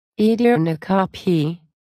Edirnekapi,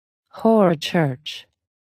 Hora Church.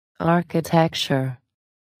 Architecture.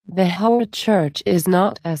 The Hora Church is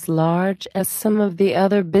not as large as some of the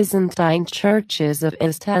other Byzantine churches of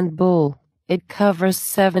Istanbul. It covers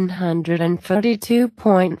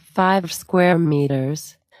 732.5 square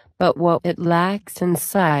meters, but what it lacks in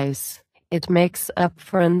size, it makes up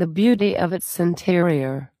for in the beauty of its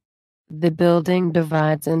interior. The building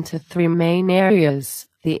divides into three main areas: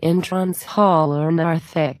 the entrance hall or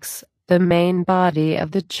narthex, the main body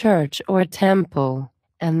of the church or temple,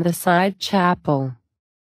 and the side chapel.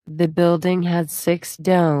 The building had 6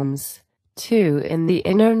 domes, 2 in the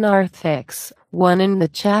inner narthex, 1 in the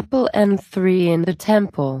chapel and 3 in the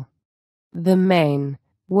temple. The main,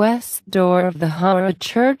 west door of the Hora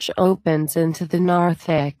Church opens into the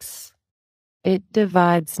narthex. It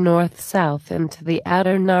divides north-south into the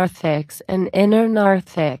outer narthex and inner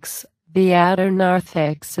narthex. The outer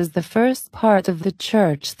narthex is the first part of the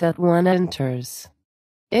church that one enters.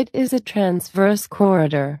 It is a transverse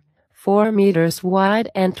corridor, 4 meters wide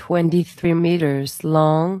and 23 meters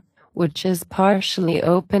long, which is partially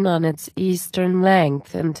open on its eastern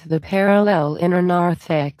length into the parallel inner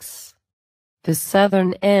narthex. The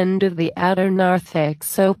southern end of the outer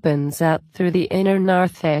narthex opens out through the inner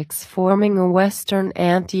narthex, forming a western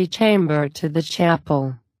antechamber to the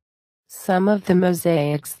chapel. Some of the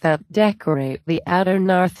mosaics that decorate the outer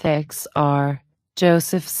narthex are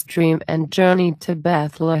Joseph's dream and journey to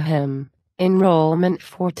Bethlehem, enrollment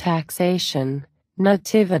for taxation,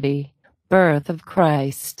 nativity, birth of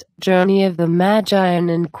Christ, journey of the Magi,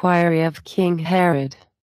 and inquiry of King Herod.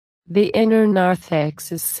 The inner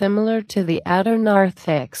narthex is similar to the outer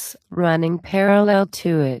narthex, running parallel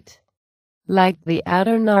to it. Like the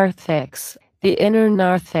outer narthex, the inner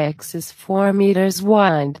narthex is 4 meters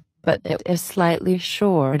wide, but it is slightly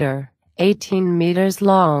shorter, 18 meters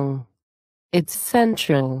long. Its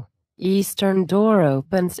central, eastern door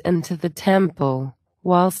opens into the temple,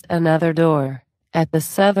 whilst another door, at the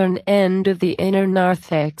southern end of the inner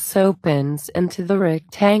narthex, opens into the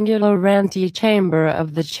rectangular antechamber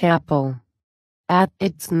of the chapel. At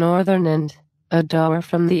its northern end, a door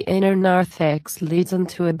from the inner narthex leads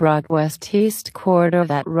into a broad west-east corridor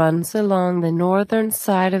that runs along the northern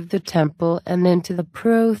side of the temple and into the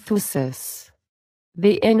prothesis.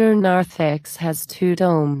 The inner narthex has 2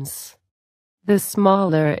 domes. The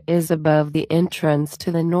smaller is above the entrance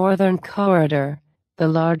to the northern corridor. The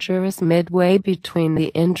larger is midway between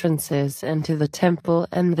the entrances into the temple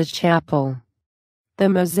and the chapel. The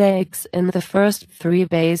mosaics in the first 3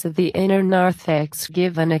 bays of the inner narthex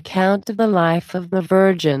give an account of the life of the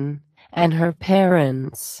Virgin and her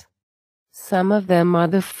parents. Some of them are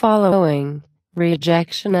the following: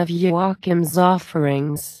 rejection of Joachim's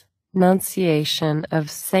offerings, nunciation of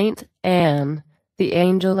Saint Anne, the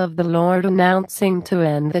angel of the Lord announcing to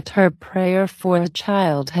Anne that her prayer for a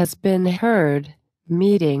child has been heard,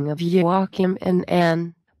 meeting of Joachim and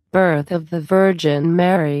Anne, birth of the Virgin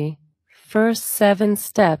Mary, first 7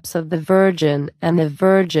 steps of the Virgin and the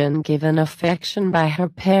Virgin given affection by her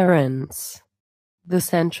parents. The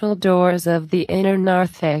central doors of the inner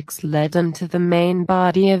narthex led into the main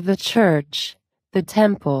body of the church, the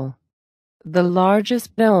temple. The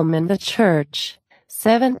largest dome in the church,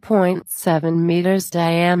 7.7 meters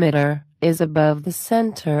diameter, is above the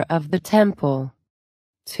center of the temple.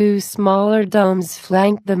 2 smaller domes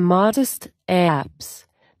flank the modest apse.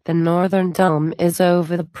 The northern dome is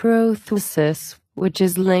over the prothesis, which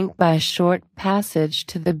is linked by a short passage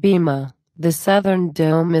to the bema. The southern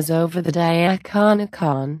dome is over the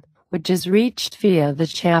diaconicon, which is reached via the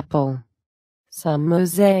chapel. Some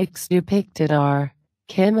mosaics depicted are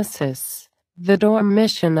Chemesis, the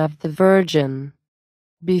Dormition of the Virgin,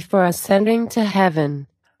 before ascending to heaven,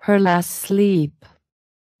 her last sleep.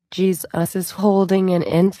 Jesus is holding an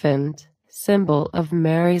infant, symbol of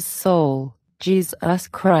Mary's soul, Jesus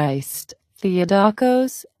Christ,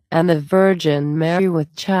 Theotokos, and the Virgin Mary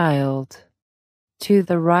with child. To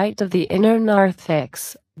the right of the inner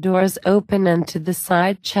narthex, doors open into the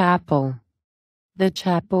side chapel. The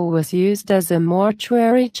chapel was used as a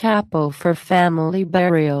mortuary chapel for family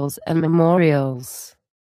burials and memorials.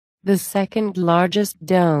 The second largest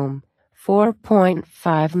dome,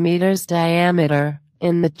 4.5 meters diameter,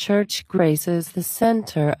 in the church graces the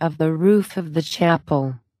center of the roof of the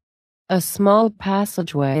chapel. A small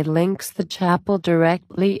passageway links the chapel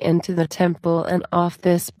directly into the temple, and off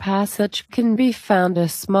this passage can be found a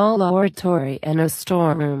small oratory and a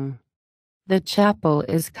storeroom. The chapel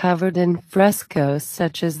is covered in frescoes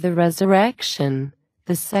such as the Resurrection,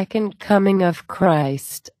 the Second Coming of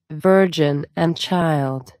Christ, Virgin and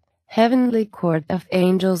Child, Heavenly Court of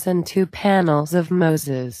Angels, and 2 panels of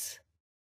Moses.